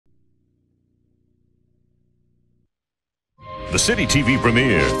The CityTV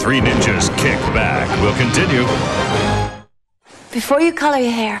premiere, Three Ninjas Kick Back, will continue. Before you color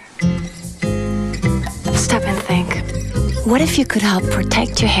your hair, stop and think. What if you could help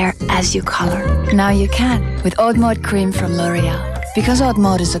protect your hair as you color? Now you can with Oud Mode Cream from L'Oreal. Because Oud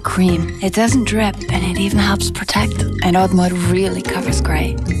Mode is a cream, it doesn't drip and it even helps protect. And Oud Mode really covers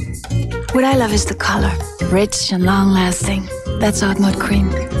gray. What I love is the color. Rich and long-lasting. That's Oud Mode Cream.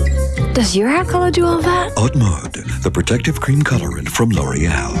 Does your hair color do all that? Oud Mode, the protective cream colorant from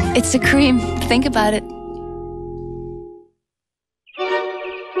L'Oreal. It's a cream. Think about it.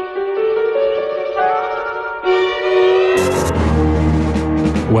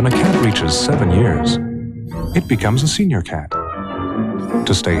 When a cat reaches 7 years, it becomes a senior cat.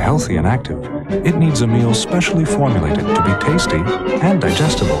 To stay healthy and active, it needs a meal specially formulated to be tasty and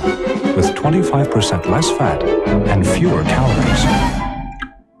digestible, with 25% less fat and fewer calories.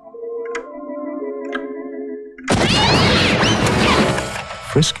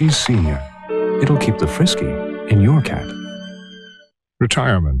 Friskies Senior. It'll keep the frisky in your cat.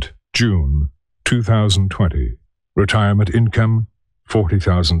 Retirement, June 2020. Retirement income,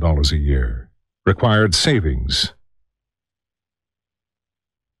 $40,000 a year. Required savings.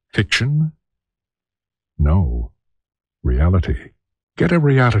 Fiction? No. Reality. Get a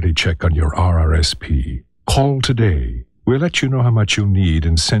reality check on your RRSP. Call today. We'll let you know how much you need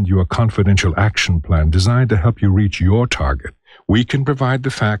and send you a confidential action plan designed to help you reach your target. We can provide the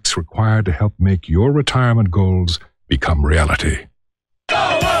facts required to help make your retirement goals become reality.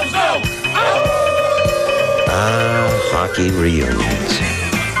 Go, go, go! Hockey reunions.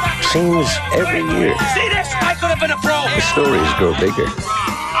 Seems every year. See this? I could have been a pro. The stories grow bigger.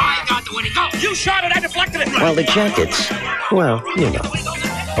 I got the winning goal. You shot it, I deflected it. While the Jackets, well, you know.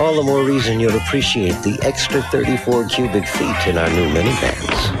 All the more reason you'll appreciate the extra 34 cubic feet in our new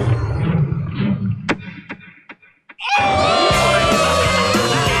minivans.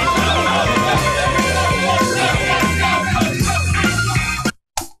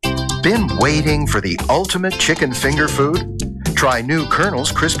 Been waiting for the ultimate chicken finger food? Try new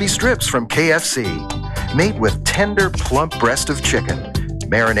Colonel's Crispy Strips from KFC. Made with tender, plump breast of chicken.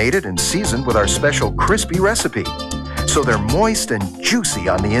 Marinated and seasoned with our special crispy recipe. So they're moist and juicy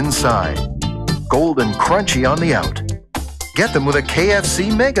on the inside. Golden crunchy on the out. Get them with a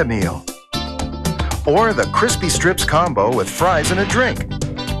KFC Mega Meal. Or the Crispy Strips combo with fries and a drink.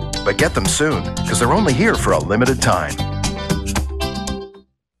 But get them soon, because they're only here for a limited time.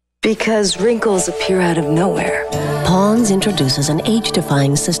 Because wrinkles appear out of nowhere. Pond's introduces an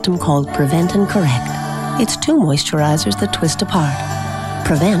age-defying system called Prevent and Correct. It's 2 moisturizers that twist apart.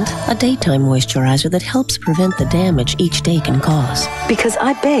 Prevent, a daytime moisturizer that helps prevent the damage each day can cause. Because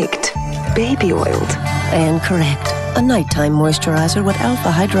I baked, baby oiled. And Correct, a nighttime moisturizer with alpha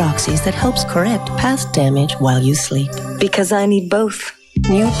hydroxys that helps correct past damage while you sleep. Because I need both.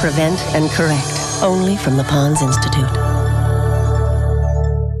 New Prevent and Correct, only from the Pond's Institute.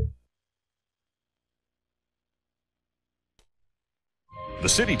 The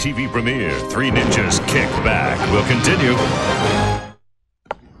CityTV premiere, Three Ninjas Kick Back, will continue.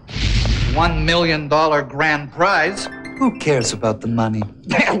 $1 million grand prize. Who cares about the money?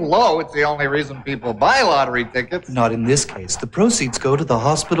 Hello, it's the only reason people buy lottery tickets. Not in this case. The proceeds go to the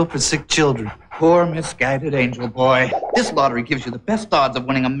hospital for sick children. Poor misguided angel boy. This lottery gives you the best odds of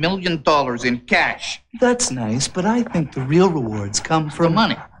winning $1 million in cash. That's nice, but I think the real rewards come from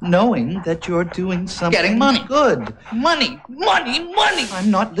money. Knowing that you're doing something Getting money. good. Money, money, money.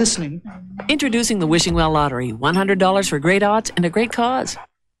 I'm not listening. Introducing the Wishing Well Lottery. $100 for great odds and a great cause.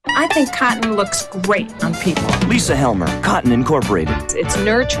 I think cotton looks great on people. Lisa Helmer, Cotton Incorporated. It's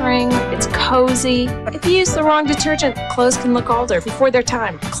nurturing, it's cozy. If you use the wrong detergent, clothes can look older before their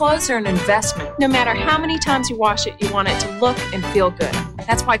time. Clothes are an investment. No matter how many times you wash it, you want it to look and feel good.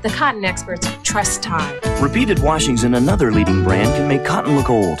 That's why the cotton experts trust Tide. Repeated washings in another leading brand can make cotton look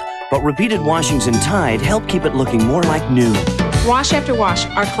old, but repeated washings in Tide help keep it looking more like new. Wash after wash,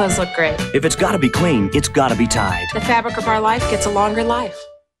 our clothes look great. If it's gotta be clean, it's gotta be Tide. The fabric of our life gets a longer life.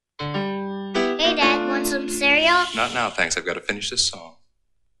 Hey, Dad, want some cereal? Not now, thanks. I've got to finish this song.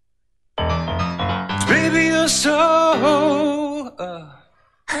 Baby, you're so...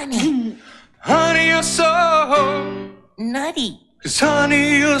 Honey. Honey, you're so... Nutty. 'Cause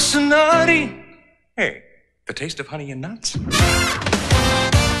honey, you're so nutty. Hey, the taste of honey and nuts. We're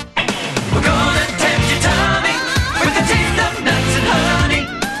gonna tempt your tummy with the taste of nuts and honey.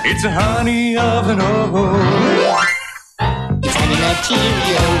 It's a honey oven, oh. It's Honey Nut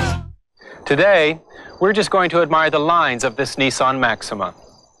Cheerios. Today, we're just going to admire the lines of this Nissan Maxima.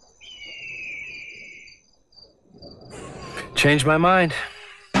 Changed my mind.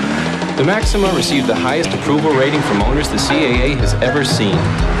 The Maxima received the highest approval rating from owners the CAA has ever seen.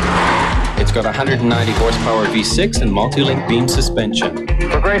 It's got 190 horsepower V6 and multi-link beam suspension.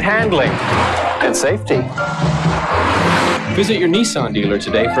 For great handling and safety. Visit your Nissan dealer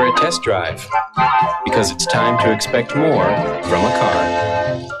today for a test drive. Because it's time to expect more from a car.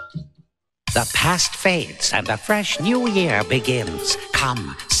 The past fades and a fresh new year begins.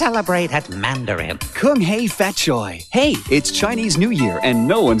 Come, celebrate at Mandarin. Kung Hei Fat Choi. Hey, it's Chinese New Year and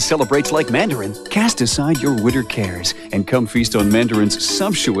no one celebrates like Mandarin. Cast aside your winter cares and come feast on Mandarin's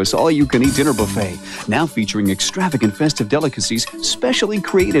sumptuous all-you-can-eat dinner buffet. Now featuring extravagant festive delicacies specially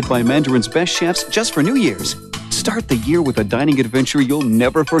created by Mandarin's best chefs just for New Year's. Start the year with a dining adventure you'll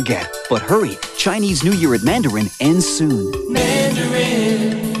never forget. But hurry, Chinese New Year at Mandarin ends soon.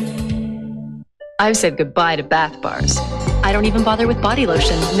 Mandarin. I've said goodbye to bath bars. I don't even bother with body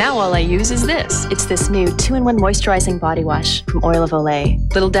lotion. Now all I use is this. It's this new 2-in-1 moisturizing body wash from Oil of Olay.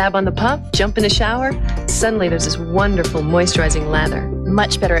 Little dab on the puff, jump in the shower. Suddenly there's this wonderful moisturizing lather.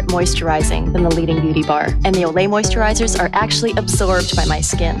 Much better at moisturizing than the leading beauty bar. And the Olay moisturizers are actually absorbed by my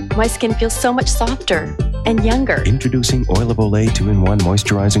skin. My skin feels so much softer and younger. Introducing Oil of Olay 2-in-1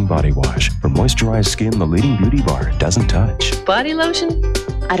 moisturizing body wash. For moisturized skin the leading beauty bar doesn't touch. Body lotion?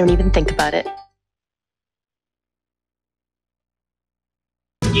 I don't even think about it.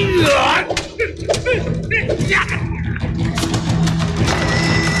 Behind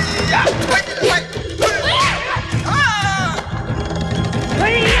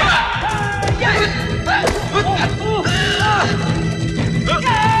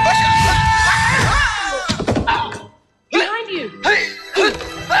you!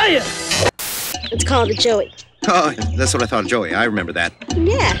 It's called a Joey. Oh, that's what I thought, Joey. I remember that.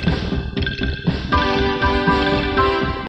 Yeah.